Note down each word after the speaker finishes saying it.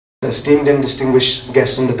Esteemed and distinguished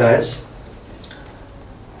guests on the dais,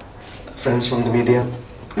 friends from the media,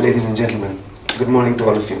 ladies and gentlemen, good morning to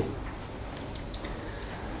all of you.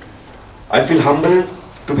 I feel humbled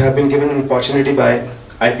to have been given an opportunity by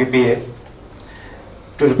IPPA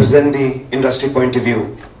to represent the industry point of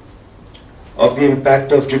view of the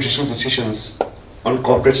impact of judicial decisions on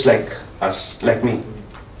corporates like us, like me.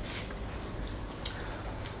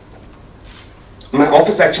 My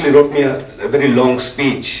office actually wrote me a very long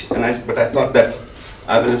speech, but I thought that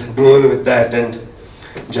I will do away with that and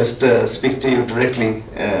just speak to you directly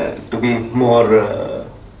to be more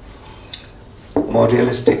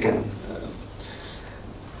realistic. And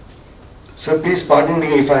so please pardon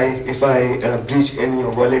me if I breach any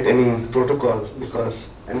or violate any protocol,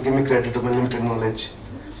 and give me credit to my limited knowledge.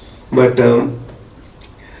 But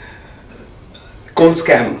coal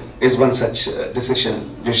scam is one such judicial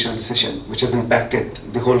decision, which has impacted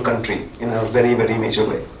the whole country in a very, very major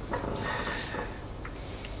way.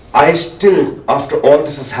 I still, after all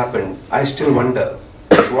this has happened, I still wonder,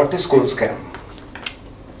 what is coal scam?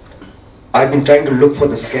 I've been trying to look for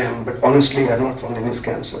the scam, but honestly, I've not found any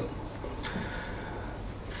scam, sir.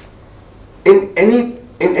 In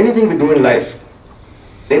anything we do in life,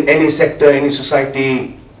 in any sector, any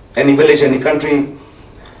society, any village, any country,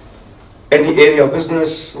 any area of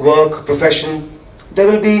business, work, profession, there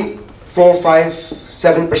will be 4, 5,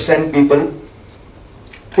 7% people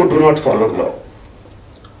who do not follow law,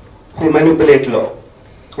 who manipulate law,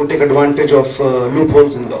 who take advantage of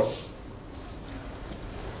loopholes in law.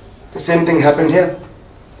 The same thing happened here.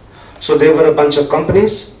 So there were a bunch of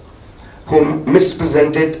companies who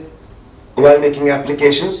misrepresented while making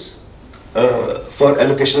applications for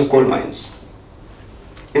allocation of coal mines.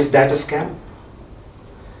 Is that a scam?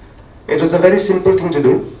 It was a very simple thing to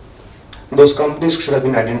do. Those companies should have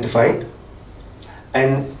been identified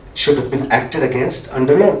and should have been acted against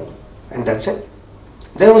under law, and that's it.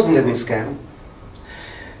 There wasn't any scam.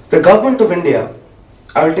 The government of India,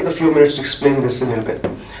 I will take a few minutes to explain this a little bit.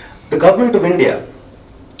 The government of India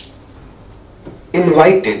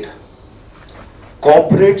invited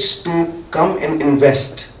corporates to come and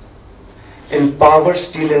invest in power,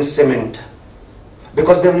 steel and cement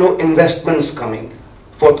because there were no investments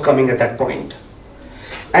forthcoming at that point.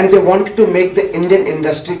 And they wanted to make the Indian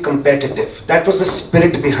industry competitive. That was the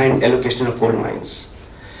spirit behind allocation of coal mines.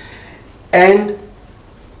 And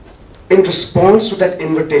in response to that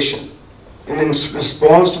invitation, and in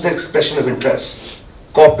response to the expression of interest,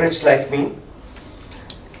 corporates like me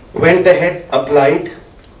went ahead, applied.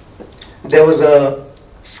 There was a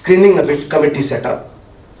screening committee set up,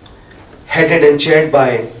 headed and chaired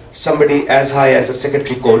by somebody as high as a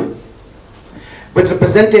Secretary Coal, with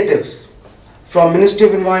representatives from Ministry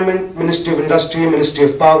of Environment, Ministry of Industry, Ministry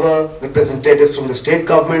of Power, representatives from the state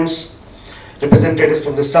governments, representatives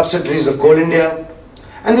from the subsidiaries of Coal India,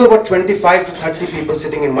 and there were about 25 to 30 people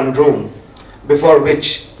sitting in one room, before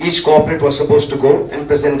which each corporate was supposed to go and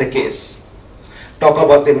present the case, talk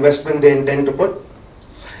about the investment they intend to put,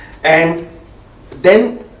 and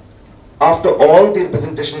then after all the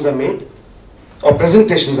presentations are made,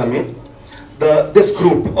 this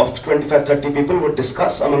group of 25-30 people would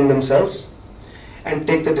discuss among themselves and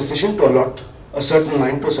take the decision to allot a certain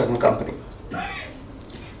mine to a certain company.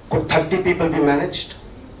 Could 30 people be managed?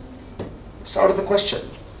 It's out of the question,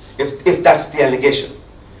 if that's the allegation.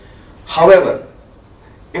 However,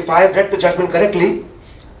 if I have read the judgment correctly,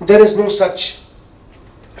 there is no such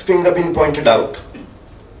finger being pointed out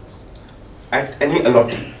at any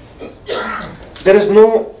allotee. There is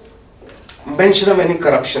no mention of any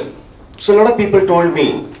corruption. So a lot of people told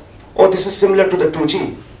me, oh, this is similar to the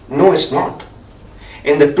 2G. No, it's not.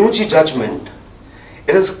 In the 2G judgment,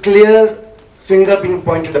 it is clear finger being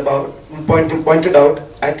pointed out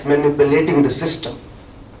at manipulating the system,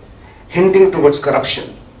 hinting towards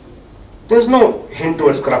corruption. There's no hint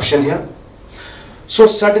towards corruption here. So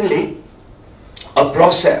suddenly, a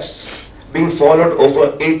process being followed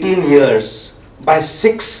over 18 years by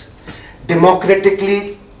 6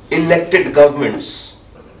 democratically elected governments,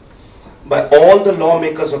 by all the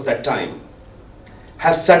lawmakers of that time,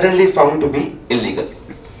 has suddenly found to be illegal.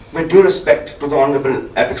 With due respect to the Honorable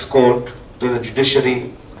Apex Court, to the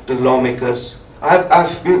judiciary, to the lawmakers, I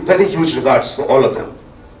have very huge regards for all of them.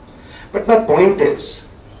 But my point is,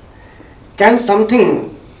 can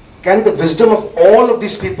the wisdom of all of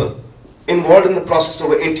these people involved in the process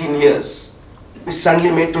over 18 years be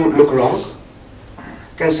suddenly made to look wrong?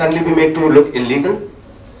 Can suddenly be made to look illegal?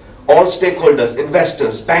 All stakeholders,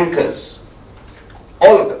 investors, bankers,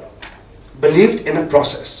 all of them believed in a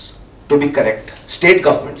process to be correct. State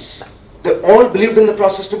governments, they all believed in the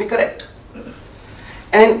process to be correct.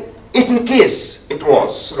 And In case it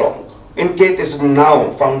was wrong, in case it is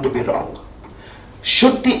now found to be wrong,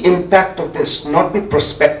 should the impact of this not be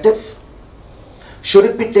prospective? Should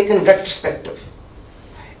it be taken retrospective?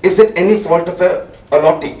 Is it any fault of an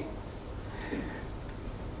allottee?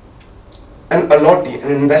 An allottee,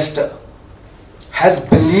 an investor, has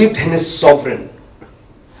believed in his sovereign.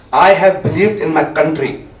 I have believed in my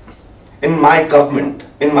country, in my government,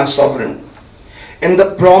 in my sovereign, in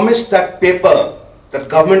the promise that paper, that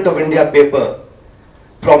Government of India paper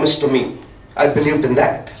promised to me. I believed in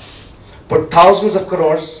that. Put thousands of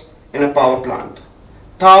crores in a power plant,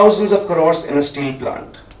 thousands of crores in a steel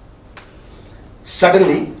plant.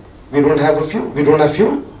 Suddenly, we don't have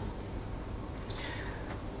fuel.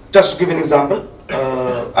 Just to give you an example,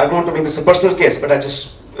 I don't want to make this a personal case, but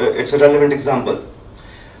it's a relevant example.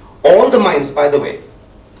 All the mines, by the way,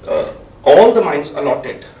 all the mines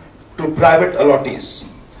allotted to private allottees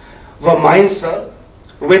were mines,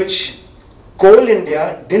 which Coal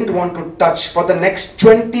India didn't want to touch for the next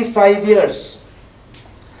 25 years.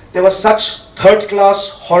 There were such third-class,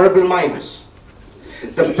 horrible mines.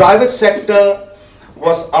 The private sector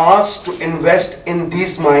was asked to invest in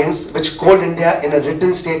these mines, which Coal India in a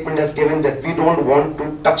written statement has given that we don't want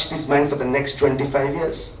to touch these mines for the next 25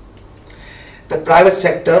 years. The private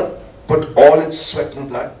sector put all its sweat and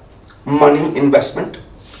blood, money, investment.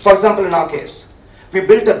 For example, in our case, we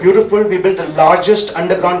built the largest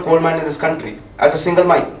underground coal mine in this country as a single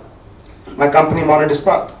mine. My company, Monnet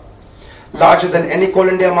Ispat, larger than any Coal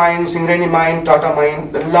India mine, Singareni mine, Tata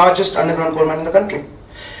mine, the largest underground coal mine in the country.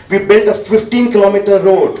 We built a 15-kilometer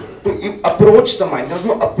road to approach the mine. There was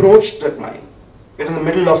no approach to that mine. It's in the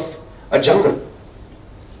middle of a jungle.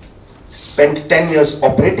 Spent 10 years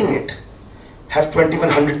operating it. Have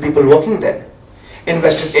 2,100 people working there.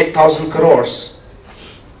 Invested 8,000 crores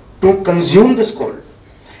to consume this coal.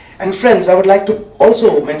 And friends, I would like to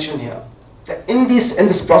also mention here that in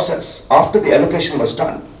this process, after the allocation was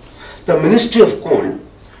done, the Ministry of Coal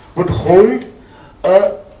would hold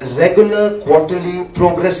a regular quarterly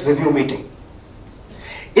progress review meeting.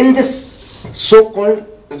 In this so-called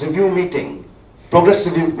review meeting, progress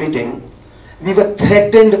review meeting, we were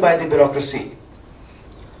threatened by the bureaucracy,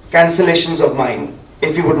 cancellations of mine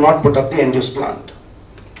if we would not put up the end-use plant.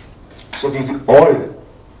 So we all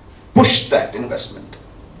pushed that investment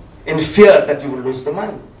in fear that we would lose the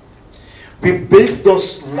mine. We built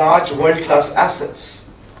those large world-class assets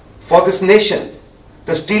for this nation.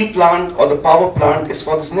 The steel plant or the power plant is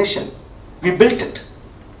for this nation. We built it.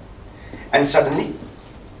 And suddenly,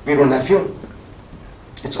 we don't have fuel.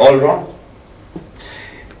 It's all wrong.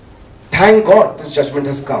 Thank God this judgment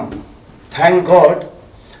has come. Thank God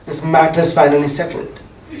this matter is finally settled.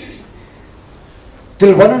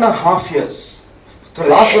 Till 1.5 years, the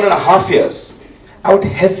last 1.5 years, I would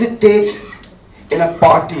hesitate in a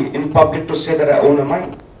party, in public, to say that I own a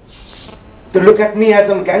mine. To look at me as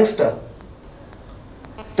a gangster.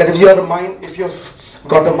 That if you've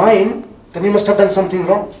got a mine, then you must have done something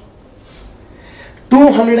wrong.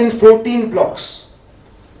 214 blocks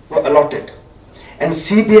were allotted, and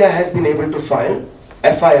CBI has been able to file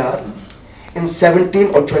FIR in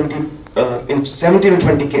 17 or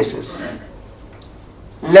 20 cases.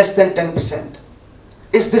 Less than 10%.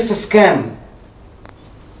 Is this a scam?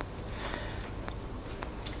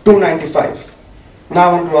 295. Now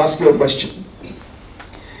I want to ask you a question.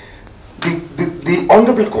 The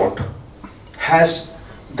Honorable Court has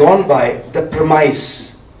gone by the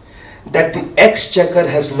premise that the exchequer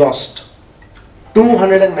has lost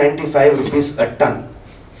 295 rupees a ton,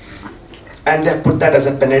 and they have put that as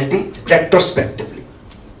a penalty retrospectively.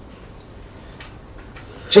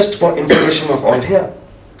 Just for information of all here,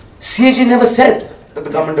 CAG never said that the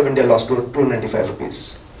Government of India lost 295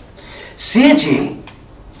 rupees. CAG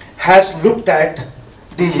has looked at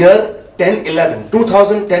the year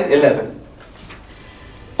 2010-11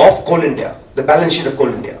 of Coal India, the balance sheet of Coal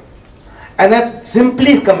India, and have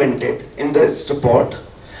simply commented in this report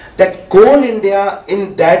that Coal India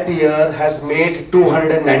in that year has made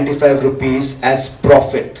 295 rupees as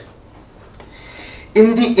profit.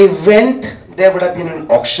 In the event there would have been an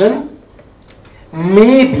auction,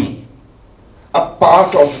 maybe a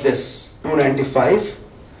part of this 295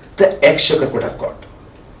 the exchequer could have got.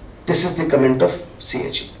 This is the comment of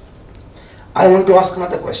CAG. I want to ask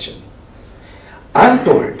another question. I am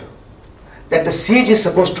told that the CAG is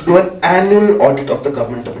supposed to do an annual audit of the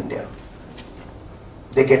Government of India.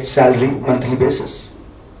 They get salary monthly basis.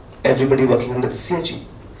 Everybody working under the CAG.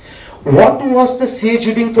 What was the CAG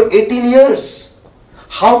doing for 18 years?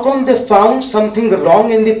 How come they found something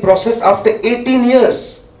wrong in the process after 18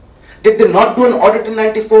 years? Did they not do an audit in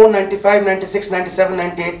 94, 95, 96, 97,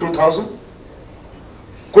 98, 2000?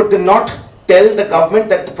 Could they not tell the government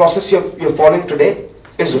that the process you're following today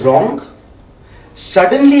is wrong?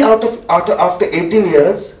 Suddenly, after 18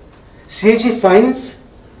 years, CAG finds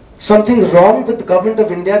something wrong with the government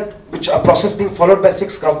of India, which a process being followed by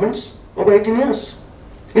 6 governments over 18 years.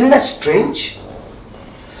 Isn't that strange?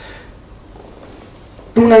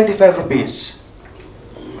 295 rupees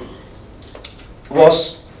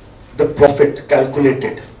was the profit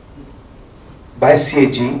calculated by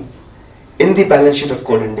CAG in the balance sheet of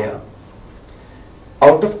Coal India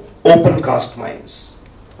out of open cast mines.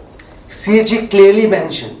 CAG clearly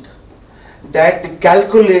mentioned that the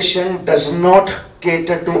calculation does not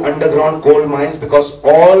cater to underground coal mines because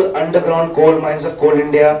all underground coal mines of Coal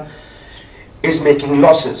India is making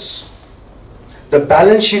losses. The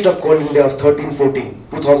balance sheet of Coal India of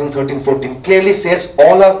 2013-14 clearly says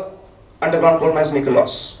all our underground coal mines make a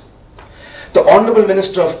loss. The Honorable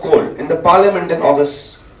Minister of Coal in the Parliament in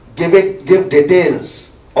August give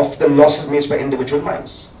details of the losses made by individual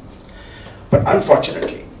mines. But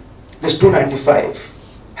unfortunately, this 295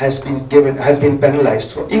 has been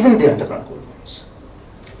penalized for even the underground coal mines.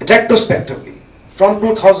 Retrospectively, from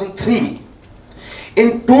 2003,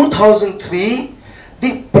 in 2003,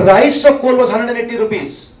 the price of coal was 180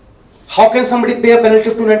 rupees. How can somebody pay a penalty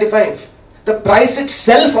of 295? The price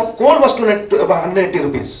itself of coal was 180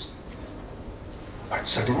 rupees. But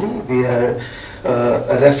suddenly, a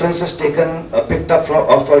reference is picked up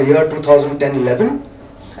for year 2010-11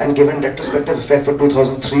 and given retrospective effect for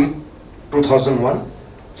 2003-2001.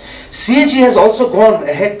 CAG has also gone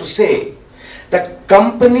ahead to say that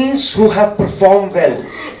companies who have performed well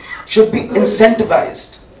should be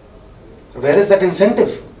incentivized. Where is that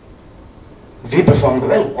incentive? We performed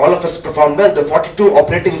well. All of us performed well. The 42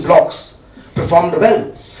 operating blocks performed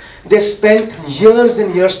well. They spent years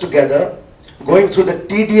and years together going through the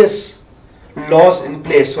tedious laws in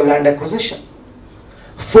place for land acquisition.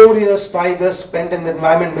 4 years, 5 years spent in the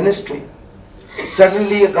Environment Ministry.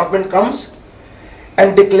 Suddenly a government comes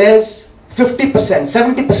and declares 50%,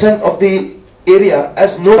 70% of the area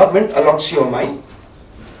as no government allots your mine,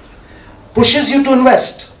 pushes you to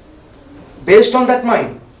invest based on that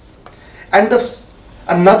mine, and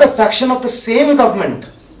another faction of the same government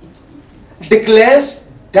declares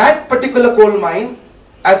that particular coal mine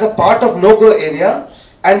as a part of no-go area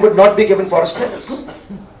and would not be given forest clearance.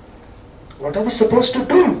 What are we supposed to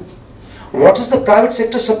do? What is the private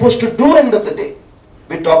sector supposed to do end of the day?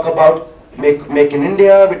 We talk about make in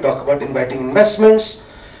India, we talk about inviting investments,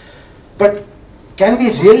 but can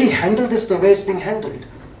we really handle this the way it's being handled?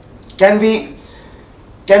 Can we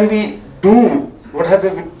do what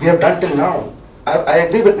we have done till now? I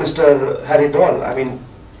agree with Mr. Harry Doll. I mean,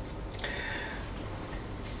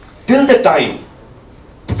 till the time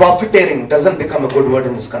profiteering doesn't become a good word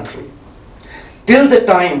in this country, till the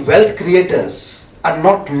time wealth creators are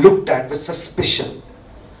not looked at with suspicion,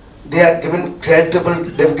 they are given they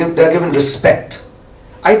are given respect,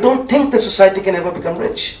 I don't think the society can ever become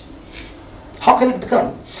rich. How can it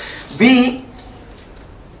become?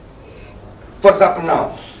 For example,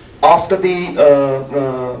 now, after the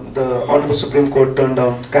Honorable Supreme Court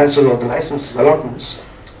cancelled all the licenses, allotments,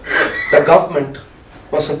 the government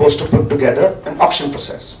was supposed to put together an auction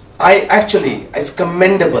process. It's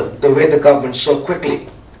commendable the way the government so quickly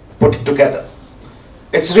put it together.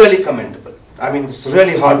 It's really commendable. I mean, it's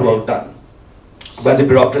really hard work done by the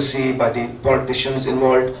bureaucracy, by the politicians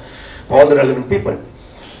involved, all the relevant people.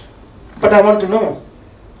 But I want to know,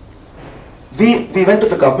 we went to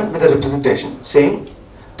the government with a representation saying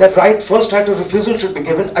that first right of refusal should be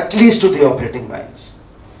given at least to the operating mines.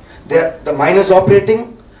 The mine is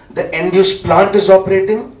operating, the end-use plant is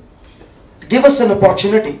operating. Give us an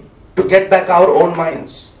opportunity to get back our own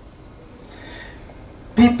mines.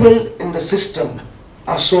 People in the system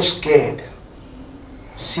are so scared.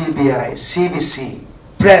 CBI, CVC,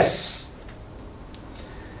 press,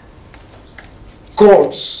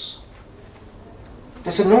 courts.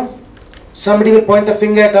 They said no. Somebody will point a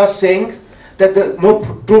finger at us saying that no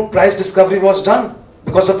true price discovery was done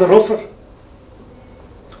because of the ROFR.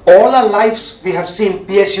 All our lives we have seen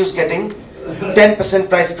PSUs getting 10%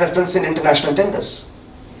 price preference in international tenders.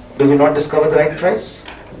 Do we not discover the right price?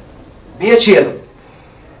 BHEL,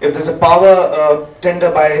 if there's a power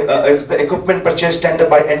tender if the equipment purchase tender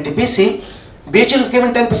by NTPC, BHEL is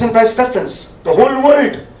given 10% price preference. The whole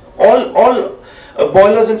world, all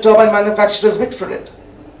boilers and turbine manufacturers bid for it.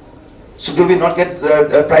 So do we not get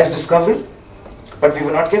the price discovery? But we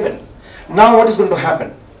were not given. Now what is going to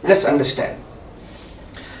happen? Let's understand.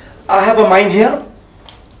 I have a mine here.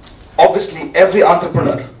 Obviously, every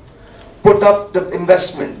entrepreneur put up the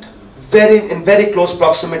investment in very close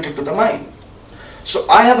proximity to the mine. So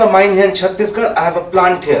I have a mine here in Chhattisgarh, I have a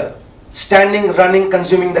plant here, standing, running,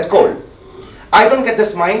 consuming that coal. I don't get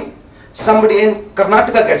this mine, somebody in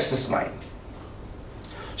Karnataka gets this mine.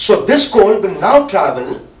 So this coal will now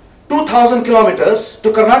travel 2,000 kilometers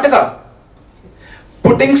to Karnataka,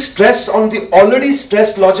 putting stress on the already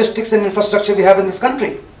stressed logistics and infrastructure we have in this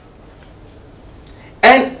country.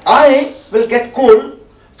 And I will get coal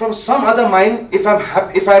from some other mine, if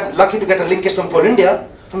I'm lucky to get a linkage from Coal India,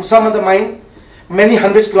 from some other mine many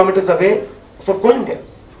hundreds of kilometers away from Coal India.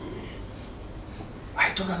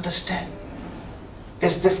 I don't understand.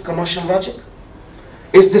 Is this commercial logic?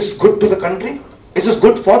 Is this good to the country? Is this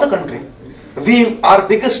good for the country? Our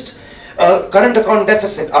biggest current account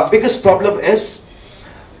deficit, our biggest problem is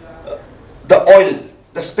the oil,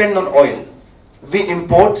 the spend on oil. We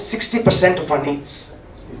import 60% of our needs.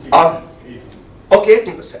 Okay,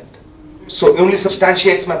 80%. So it only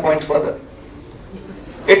substantiates my point further.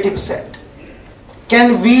 80%.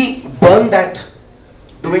 Can we burn that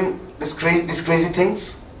doing these crazy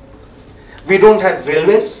things? We don't have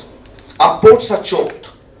railways. Our ports are choked.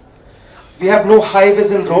 We have no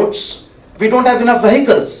highways and roads. We don't have enough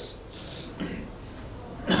vehicles.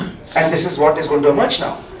 And this is what is going to emerge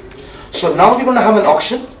now. So now we're going to have an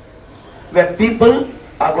auction where people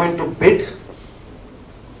are going to bid.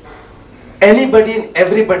 Anybody and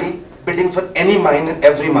everybody bidding for any mine and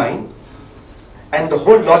every mine. And the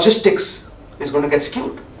whole logistics is going to get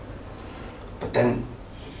skewed. But then,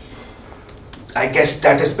 I guess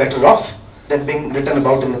that is better off than being written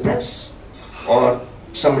about in the press or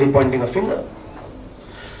somebody pointing a finger.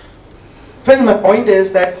 Friends, my point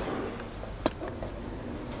is that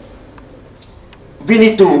we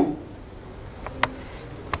need to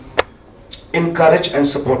encourage and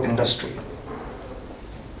support industry.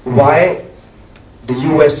 Why the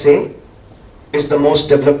USA is the most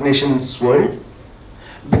developed nation in this world?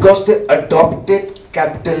 Because they adopted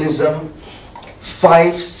capitalism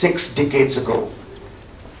 5-6 decades ago.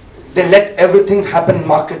 They let everything happen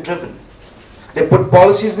market driven. They put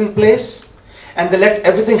policies in place and they let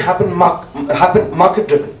everything happen market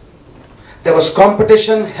driven. There was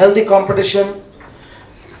competition, healthy competition.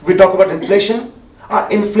 We talk about inflation.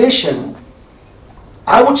 Inflation,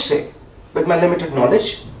 I would say, with my limited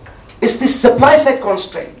knowledge, is the supply side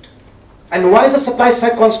constraint. And why is the supply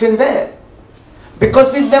side constraint there?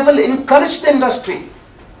 Because we never encouraged the industry.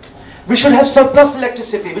 We should have surplus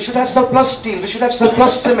electricity, we should have surplus steel, we should have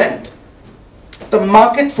surplus cement. The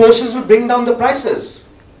market forces will bring down the prices.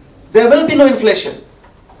 There will be no inflation.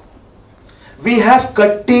 We have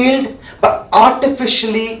curtailed by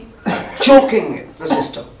artificially choking the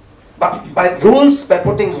system. By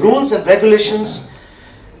putting rules and regulations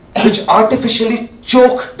which artificially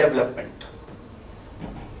choke development.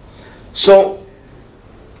 So,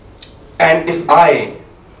 and if I,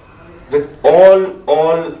 with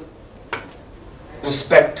all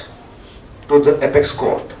respect to the apex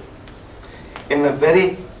court, in a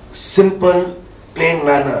very simple, plain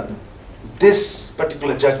manner, this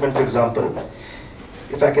particular judgment, for example,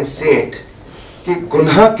 if I can say it, कि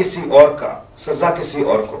गुनाह किसी और का, सजा किसी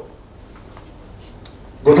और को,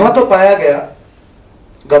 गुनाह तो पाया गया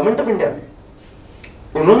गवर्नमेंट ऑफ इंडिया में,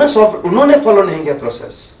 उन्होंने फॉलो नहीं किया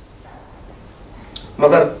प्रोसेस,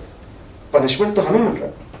 मगर पनिशमेंट तो हमें मिल रहा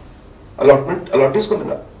है, अलॉटमेंट को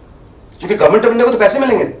मिला, क्योंकि गवर्नमेंट ऑफ इंडिया को तो पैसे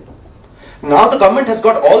मिलेंगे. Now the government has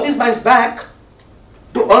got all these mines back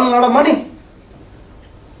to earn a lot of money.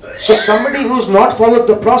 So somebody who's not followed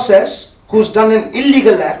the process, who's done an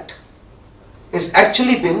illegal act, is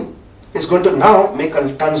going to now make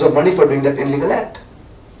tons of money for doing that illegal act.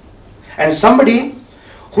 And somebody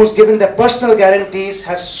who's given their personal guarantees,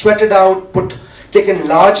 have sweated out, taken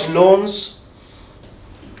large loans,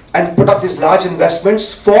 and put up these large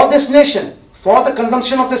investments for this nation, for the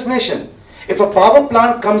consumption of this nation. If a power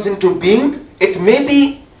plant comes into being, it may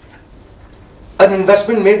be an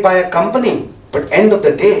investment made by a company, but end of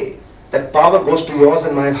the day, that power goes to yours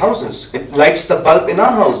and my houses. It lights the bulb in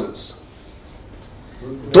our houses.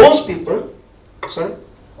 Those people, sorry?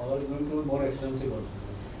 Power is going to be more expensive also.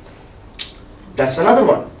 That's another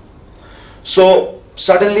one. So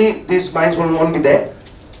suddenly these mines won't be there.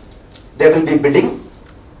 There will be bidding.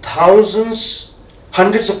 Thousands,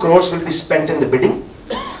 hundreds of crores will be spent in the bidding.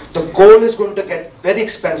 The coal is going to get very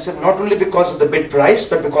expensive, not only because of the bid price,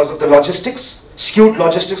 but because of the logistics, skewed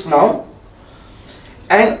logistics now.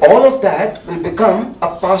 And all of that will become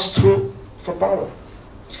a pass-through for power.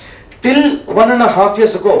 Till 1.5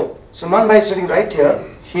 years ago, Salman Bhai is sitting right here.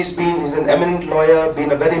 He's an eminent lawyer,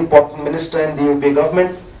 been a very important minister in the UP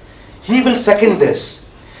government. He will second this,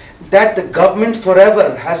 that the government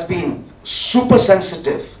forever has been super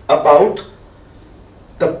sensitive about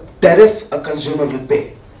the tariff a consumer will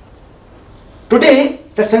pay. Today,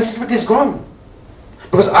 the sensitivity is gone.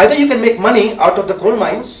 Because either you can make money out of the coal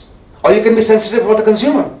mines, or you can be sensitive about the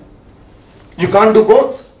consumer. You can't do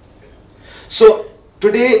both. So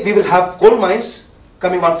today we will have coal mines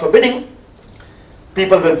coming out for bidding.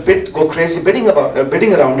 People will go crazy bidding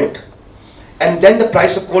around it, and then the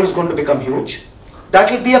price of coal is going to become huge. That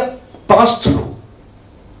will be a pass-through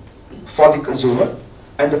for the consumer,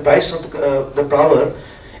 and the price of the power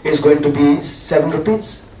is going to be 7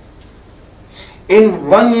 rupees. In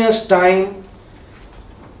 1 year's time,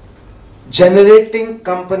 generating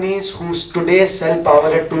companies who today sell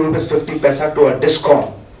power at 2.50 rupees to a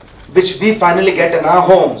discom, which we finally get in our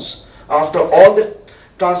homes after all the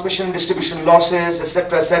transmission and distribution losses,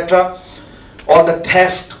 etc., all the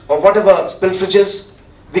theft or whatever pilferages,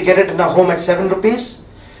 we get it in our home at 7 rupees.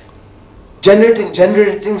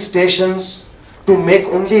 Generating stations to make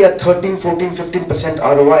only a 13, 14, 15%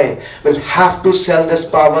 ROI will have to sell this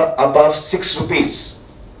power above 6 rupees.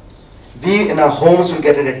 We in our homes will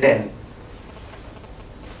get it at 10.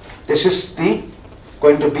 This is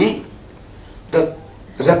going to be the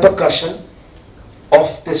repercussion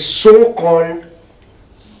of this so-called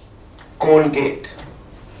coal gate,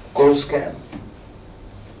 coal scam.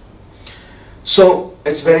 So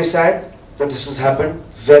it's very sad that this has happened,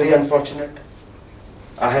 very unfortunate.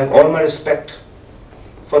 I have all my respect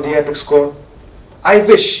for the apex court. I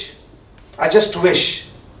just wish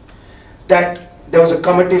that there was a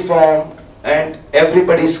committee formed and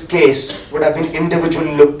everybody's case would have been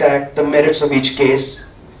individually looked at, the merits of each case,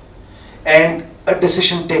 and a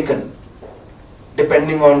decision taken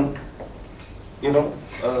depending on,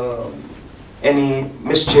 any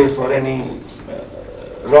mischief or any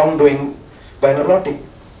wrongdoing by an authority.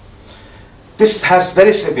 This has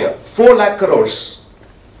very severe. 4 lakh crores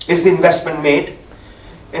is the investment made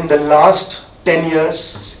in the last 10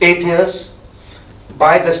 years, 8 years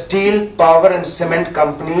by the steel, power and cement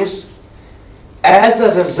companies as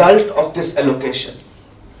a result of this allocation.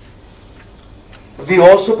 We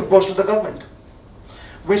also proposed to the government.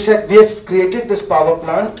 We said, we have created this power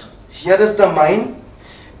plant, here is the mine,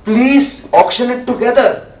 please auction it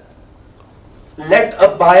together. Let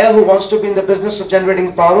a buyer who wants to be in the business of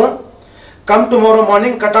generating power come tomorrow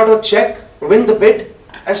morning, cut out a check, win the bid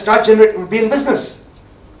and start generating, be in business.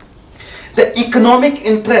 The economic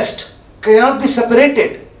interest cannot be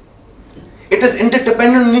separated. It is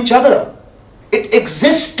interdependent on each other. It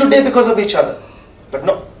exists today because of each other. But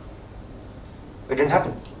no, it didn't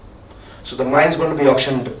happen. So the mine is going to be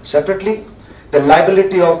auctioned separately. The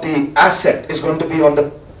liability of the asset is going to be on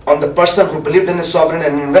the person who believed in his sovereign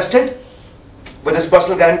and invested with his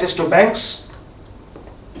personal guarantees to banks,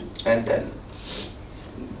 and then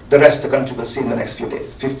the rest the country will see in the next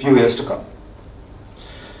few years to come.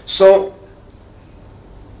 So,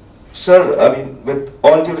 sir, I mean, with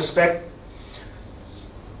all due respect,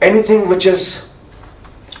 anything which has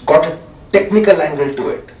got a technical angle to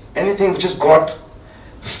it, anything which has got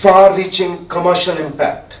far-reaching commercial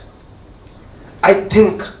impact, I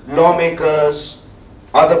think lawmakers,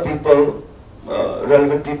 other people,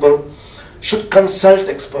 relevant people, should consult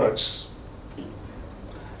experts,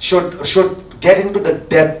 should get into the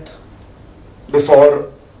depth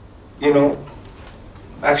before,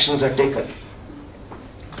 actions are taken.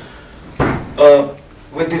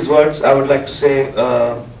 With these words, I would like to say,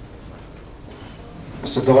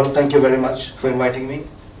 Mr. Dhawal, thank you very much for inviting me.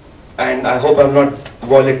 And I hope I've not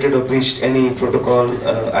violated or breached any protocol,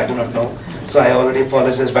 I do not know. So I already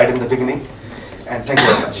apologized right in the beginning. And thank you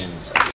very much.